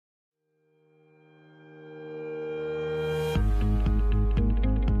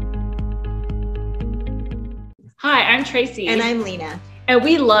I'm Tracy. And I'm Lena. And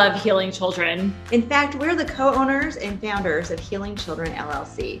we love healing children. In fact, we're the co-owners and founders of Healing Children,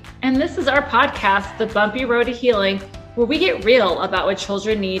 LLC. And this is our podcast, The Bumpy Road to Healing, where we get real about what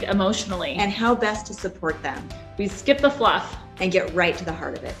children need emotionally. And how best to support them. We skip the fluff. And get right to the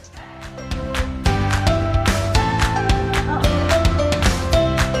heart of it.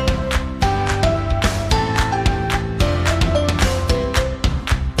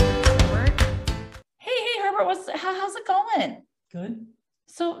 How's it going? Good.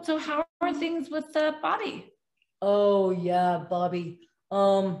 So how are things with Bobby? Oh yeah, Bobby.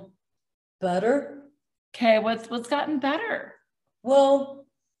 Better. Okay, what's gotten better? Well,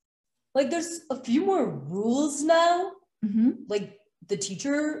 like there's a few more rules now. Mm-hmm. Like the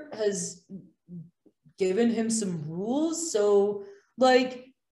teacher has given him some rules, so like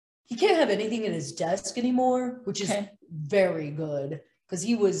he can't have anything in his desk anymore, which is very good because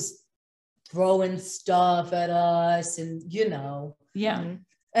he was throwing stuff at us and yeah.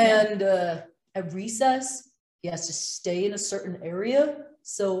 And at recess he has to stay in a certain area,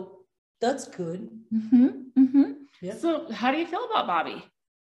 so that's good. Yeah. So how do you feel about Bobby?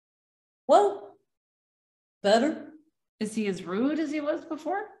 Well, better. Is he as rude as he was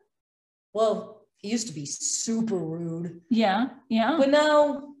before? Well, he used to be super rude. Yeah But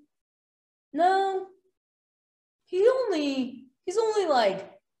now no, he's only like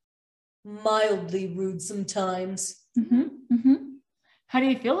mildly rude sometimes. How do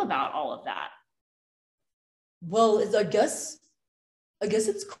you feel about all of that? Well, I guess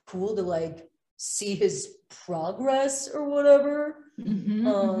it's cool to like see his progress or whatever.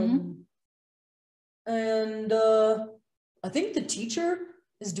 And I think the teacher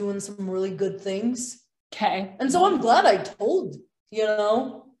is doing some really good things. Okay. And so I'm glad I told,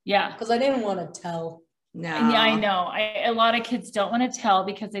 Yeah. Because I didn't want to tell. No. Yeah, I know. A lot of kids don't want to tell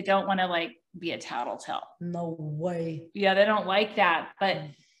because they don't want to like be a tattletale. No way. Yeah, they don't like that. But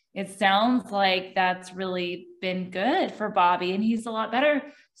it sounds like that's really been good for Bobby and he's a lot better.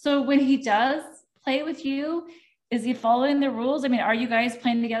 So when he does play with you, is he following the rules? I mean, are you guys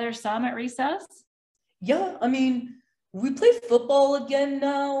playing together some at recess? Yeah, I mean, we play football again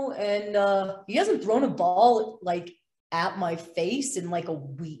now, and he hasn't thrown a ball like at my face in like a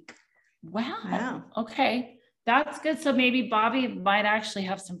week. Wow. Okay. That's good. So maybe Bobby might actually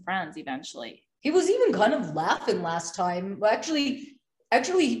have some friends eventually. He was even kind of laughing last time. Actually,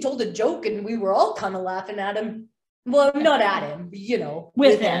 he told a joke and we were all kind of laughing at him. Well, not at him,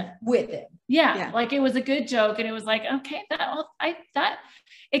 with him. With him. Yeah. Like it was a good joke. And it was like, okay,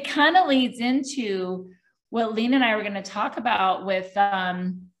 it kind of leads into what Lena and I were going to talk about with,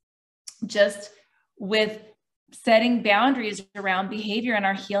 just with setting boundaries around behavior in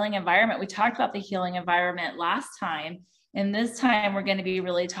our healing environment. We talked about the healing environment last time. And this time we're going to be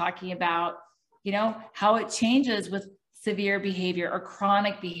really talking about, how it changes with severe behavior or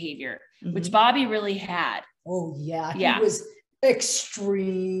chronic behavior, which Bobby really had. Oh yeah. He was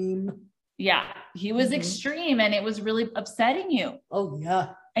extreme. Yeah. He was extreme and it was really upsetting you. Oh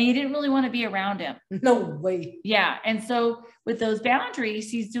yeah. And you didn't really want to be around him. No way. Yeah. And so with those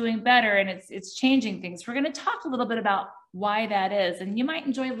boundaries, he's doing better and it's changing things. We're going to talk a little bit about why that is. And you might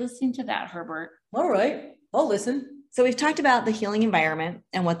enjoy listening to that, Herbert. All right. I'll listen. So we've talked about the healing environment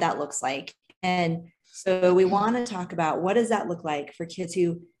and what that looks like. And so we want to talk about what does that look like for kids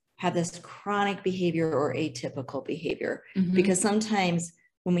who have this chronic behavior or atypical behavior? Because sometimes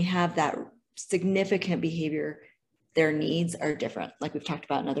when we have that significant behavior, their needs are different, like we've talked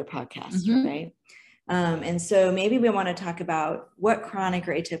about in other podcasts, right? And so maybe we want to talk about what chronic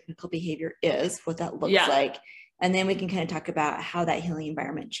or atypical behavior is, what that looks like. And then we can kind of talk about how that healing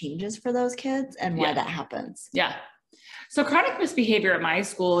environment changes for those kids and why that happens. Yeah. So chronic misbehavior at my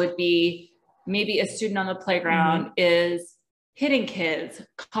school would be maybe a student on the playground is hitting kids,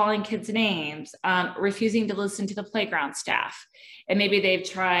 calling kids names, refusing to listen to the playground staff. And maybe they've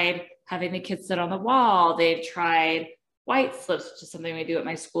tried having the kids sit on the wall. They've tried white slips, which is something we do at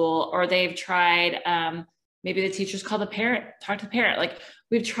my school, or they've tried, maybe the teachers call the parent, talk to the parent. Like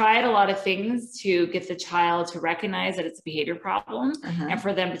we've tried a lot of things to get the child to recognize that it's a behavior problem and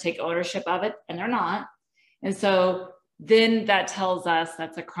for them to take ownership of it, and they're not. And so then that tells us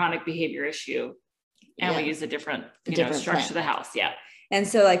that's a chronic behavior issue. And we use a different structure of the house. Yeah. And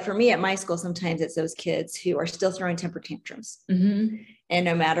so like for me at my school, sometimes it's those kids who are still throwing temper tantrums. And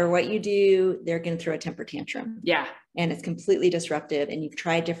no matter what you do, they're going to throw a temper tantrum. Yeah. And it's completely disruptive and you've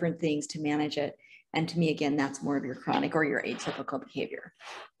tried different things to manage it. And to me, again, that's more of your chronic or your atypical behavior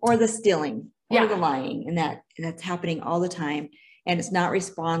or the stealing or the lying. And that's happening all the time. And it's not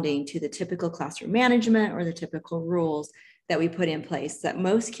responding to the typical classroom management or the typical rules that we put in place that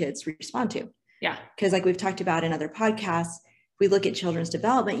most kids respond to. Yeah. Because like we've talked about in other podcasts, we look at children's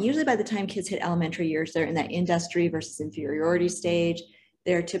development. Usually by the time kids hit elementary years, they're in that industry versus inferiority stage.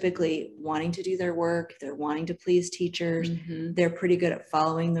 They're typically wanting to do their work. They're wanting to please teachers. They're pretty good at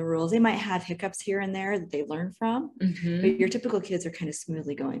following the rules. They might have hiccups here and there that they learn from, but your typical kids are kind of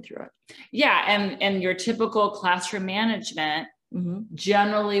smoothly going through it. Yeah. And your typical classroom management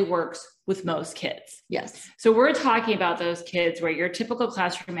generally works with most kids. Yes. So we're talking about those kids where your typical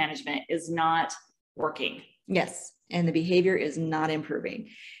classroom management is not working. Yes. And the behavior is not improving.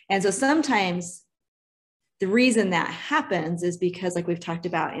 And so sometimes the reason that happens is because, like we've talked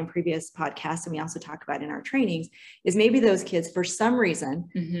about in previous podcasts, and we also talk about in our trainings, is maybe those kids, for some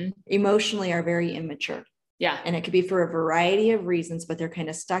reason, emotionally are very immature. Yeah. And it could be for a variety of reasons, but they're kind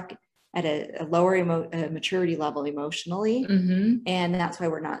of stuck at a lower maturity level emotionally. And that's why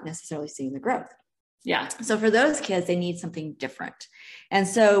we're not necessarily seeing the growth. Yeah. So for those kids, they need something different. And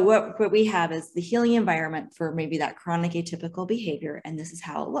so what we have is the healing environment for maybe that chronic atypical behavior. And this is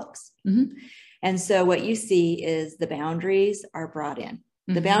how it looks. And so what you see is the boundaries are brought in.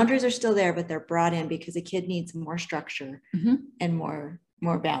 The boundaries are still there, but they're brought in because a kid needs more structure and more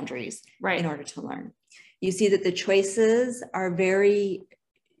boundaries in order to learn. You see that the choices are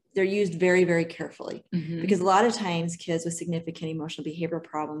they're used very, very carefully because a lot of times kids with significant emotional behavioral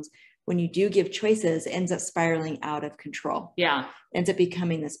problems, when you do give choices, it ends up spiraling out of control. Yeah. Ends up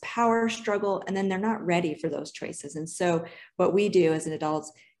becoming this power struggle, and then they're not ready for those choices. And so what we do as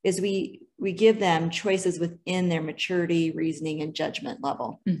adults is we give them choices within their maturity, reasoning, and judgment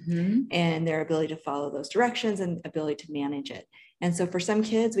level, and their ability to follow those directions and ability to manage it. And so for some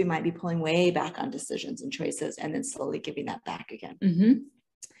kids, we might be pulling way back on decisions and choices and then slowly giving that back again.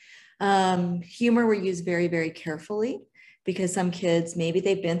 Humor we use very, very carefully because some kids, maybe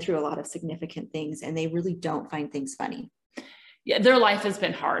they've been through a lot of significant things and they really don't find things funny. Yeah, their life has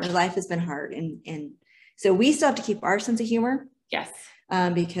been hard. Their life has been hard. And so we still have to keep our sense of humor. Yes.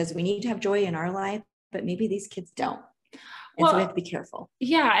 Because we need to have joy in our life, but maybe these kids don't. And so we have to be careful.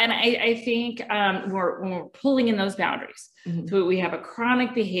 Yeah. And I think when we're pulling in those boundaries, so we have a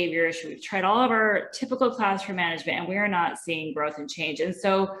chronic behavior issue. We've tried all of our typical classroom management and we are not seeing growth and change. And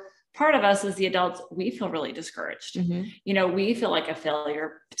so part of us as the adults, we feel really discouraged. You know, we feel like a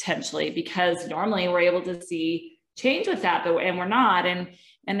failure potentially because normally we're able to see change with that, and we're not. And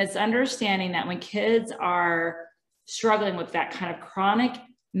it's understanding that when kids are struggling with that kind of chronic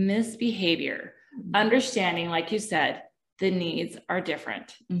misbehavior, understanding, like you said, the needs are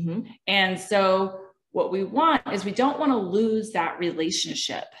different. And so what we want is we don't want to lose that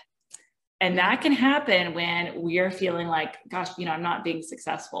relationship. And that can happen when we are feeling like, gosh, you know, I'm not being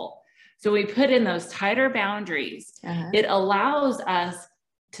successful. So we put in those tighter boundaries. It allows us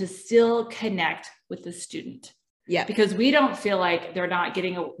to still connect with the student. Yeah. Because we don't feel like they're not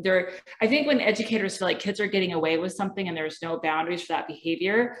getting I think when educators feel like kids are getting away with something and there's no boundaries for that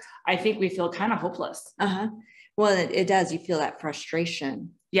behavior, I think we feel kind of hopeless. Well, it does. You feel that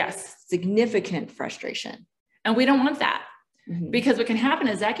frustration. Yes. Significant frustration. And we don't want that. Because what can happen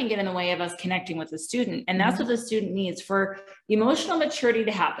is that can get in the way of us connecting with the student. And that's what the student needs for emotional maturity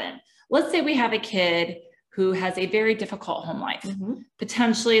to happen. Let's say we have a kid who has a very difficult home life.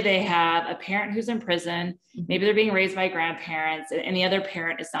 Potentially they have a parent who's in prison. Maybe they're being raised by grandparents and the other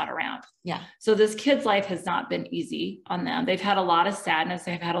parent is not around. Yeah. So this kid's life has not been easy on them. They've had a lot of sadness.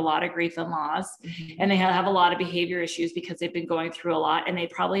 They've had a lot of grief and loss, and they have a lot of behavior issues because they've been going through a lot and they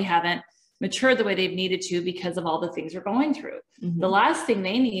probably haven't matured the way they've needed to because of all the things they're going through. The last thing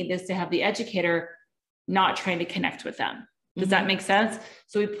they need is to have the educator not trying to connect with them. Does that make sense?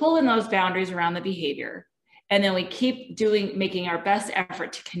 So we pull in those boundaries around the behavior, and then we keep making our best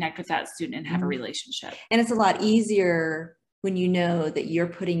effort to connect with that student and have a relationship. And it's a lot easier when you know that you're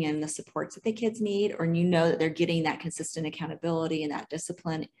putting in the supports that the kids need, or you know that they're getting that consistent accountability and that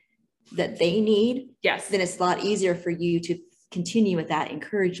discipline that they need. Yes. Then it's a lot easier for you to continue with that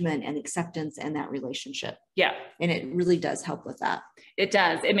encouragement and acceptance and that relationship. Yeah. And it really does help with that. It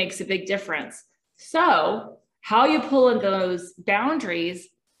does. It makes a big difference. So how you pull in those boundaries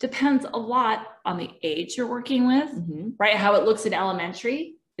depends a lot on the age you're working with, right? How it looks in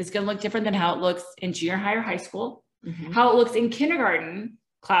elementary is going to look different than how it looks in junior high or high school. How it looks in kindergarten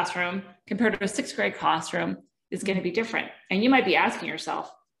classroom compared to a 6th grade classroom is going to be different. And you might be asking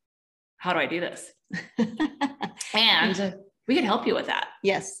yourself, how do I do this? And we can help you with that.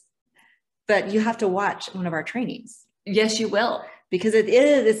 Yes. But you have to watch one of our trainings. Yes, you will. Because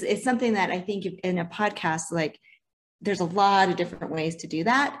it's something that I think in a podcast, like there's a lot of different ways to do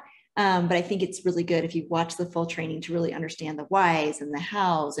that. But I think it's really good if you watch the full training to really understand the whys and the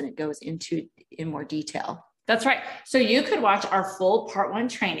hows, and it goes into in more detail. That's right. So you could watch our full part 1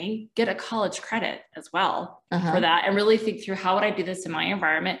 training, get a college credit as well for that, and really think through, how would I do this in my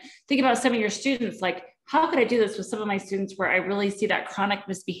environment? Think about some of your students, like, how could I do this with some of my students where I really see that chronic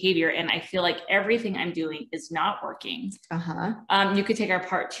misbehavior and I feel like everything I'm doing is not working? You could take our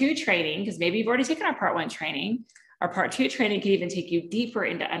part 2 training, because maybe you've already taken our part 1 training. Our part 2 training can even take you deeper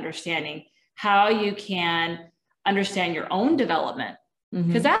into understanding how you can understand your own development,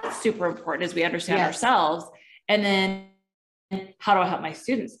 because that's super important as we understand ourselves. And then, how do I help my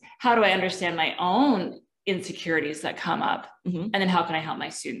students? How do I understand my own insecurities that come up? And then how can I help my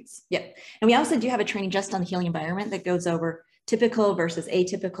students? Yep. And we also do have a training just on the healing environment that goes over typical versus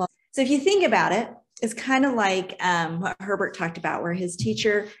atypical. So if you think about it, it's kind of like what Herbert talked about, where his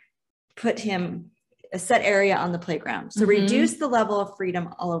teacher put him a set area on the playground. So reduce the level of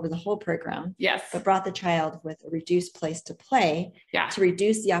freedom all over the whole playground. Yes. But brought the child with a reduced place to play to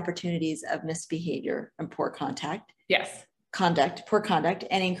reduce the opportunities of misbehavior and poor conduct,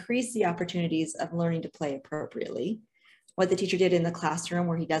 and increase the opportunities of learning to play appropriately. What the teacher did in the classroom,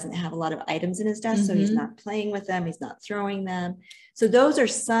 where he doesn't have a lot of items in his desk, so he's not playing with them, he's not throwing them. So those are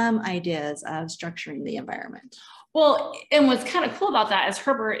some ideas of structuring the environment. Well, and what's kind of cool about that is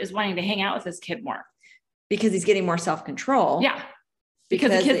Herbert is wanting to hang out with his kid more. Because he's getting more self-control. Yeah.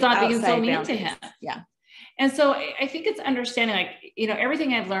 Because the kid's not being so mean to him. Yeah. And so I think it's understanding, like,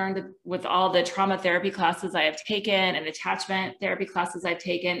 everything I've learned with all the trauma therapy classes I have taken and attachment therapy classes I've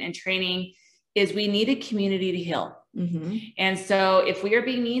taken and training, is we need a community to heal. And so if we are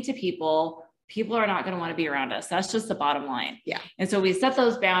being mean to people, people are not going to want to be around us. That's just the bottom line. Yeah. And so we set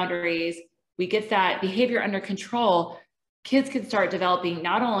those boundaries, we get that behavior under control. Kids can start developing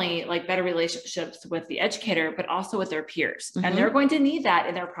not only like better relationships with the educator, but also with their peers. And they're going to need that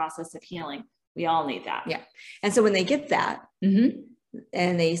in their process of healing. We all need that. Yeah. And so when they get that, and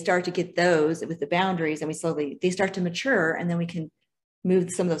they start to get those with the boundaries, and they start to mature, and then we can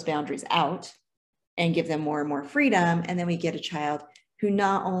move some of those boundaries out and give them more and more freedom. And then we get a child who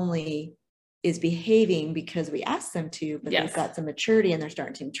not only is behaving because we asked them to, but they've got some maturity and they're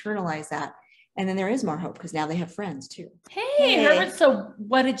starting to internalize that. And then there is more hope, because now they have friends too. Hey, Herbert, so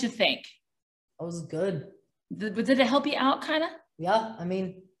what did you think? That was good. Did it help you out, kind of? Yeah, I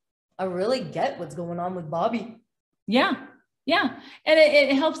mean, I really get what's going on with Bobby. Yeah. And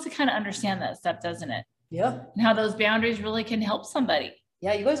it helps to kind of understand that stuff, doesn't it? Yeah. And how those boundaries really can help somebody.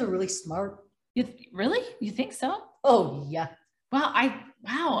 Yeah, you guys are really smart. Really? You think so? Oh, yeah.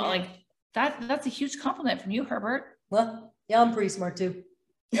 Wow. Like that's a huge compliment from you, Herbert. Well, yeah, I'm pretty smart too.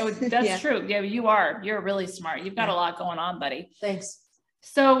 Oh, that's true. Yeah, you are. You're really smart. You've got a lot going on, buddy. Thanks.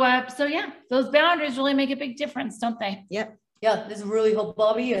 So yeah, those boundaries really make a big difference, don't they? Yep. Yeah, this really helped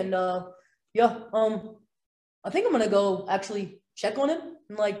Bobby, and I think I'm gonna go actually check on him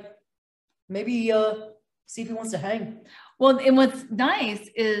and maybe see if he wants to hang. Well, and what's nice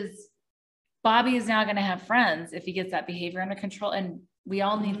is Bobby is now going to have friends if he gets that behavior under control, and we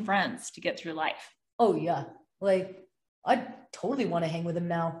all need friends to get through life. Oh yeah, I totally want to hang with him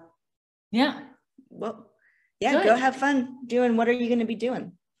now. Yeah. Well, yeah, good. Go have fun doing. What are you going to be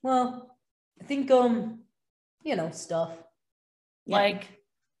doing? Well, I think, stuff. Like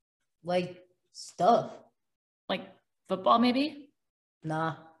stuff. Like football, maybe?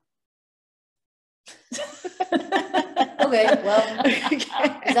 Nah. Okay, well,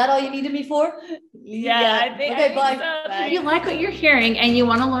 is that all you needed me for? Yeah. I think. Okay, bye. Bye. If you like what you're hearing and you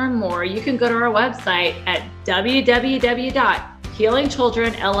want to learn more, you can go to our website at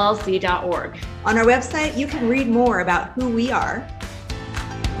www.healingchildrenllc.org. On our website, you can read more about who we are.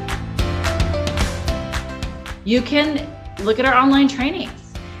 You can look at our online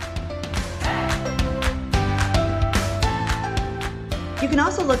trainings. You can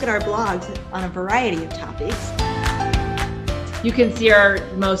also look at our blogs on a variety of topics. You can see our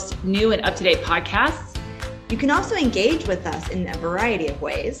most new and up-to-date podcasts. You can also engage with us in a variety of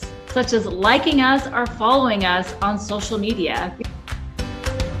ways, such as liking us or following us on social media.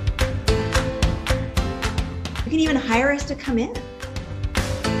 You can even hire us to come in.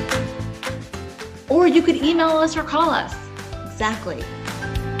 Or you could email us or call us. Exactly.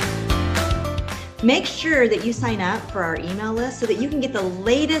 Make sure that you sign up for our email list so that you can get the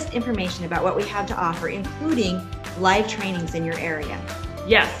latest information about what we have to offer, including live trainings in your area.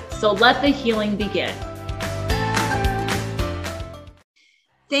 Yes, so let the healing begin.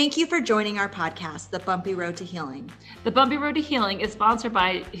 Thank you for joining our podcast, The Bumpy Road to Healing. The Bumpy Road to Healing is sponsored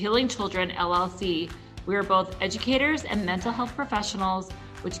by Healing Children, LLC. We are both educators and mental health professionals,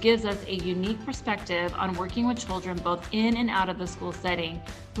 which gives us a unique perspective on working with children both in and out of the school setting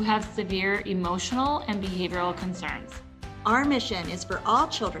who have severe emotional and behavioral concerns. Our mission is for all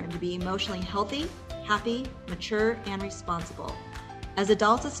children to be emotionally healthy, happy, mature, and responsible. As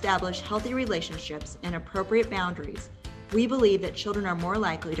adults establish healthy relationships and appropriate boundaries, we believe that children are more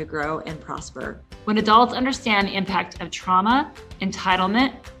likely to grow and prosper. When adults understand the impact of trauma,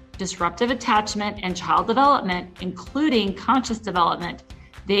 entitlement, disruptive attachment, and child development, including conscious development,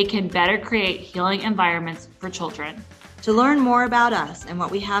 they can better create healing environments for children. To learn more about us and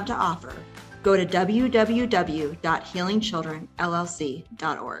what we have to offer, go to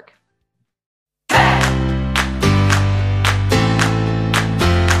www.healingchildrenllc.org.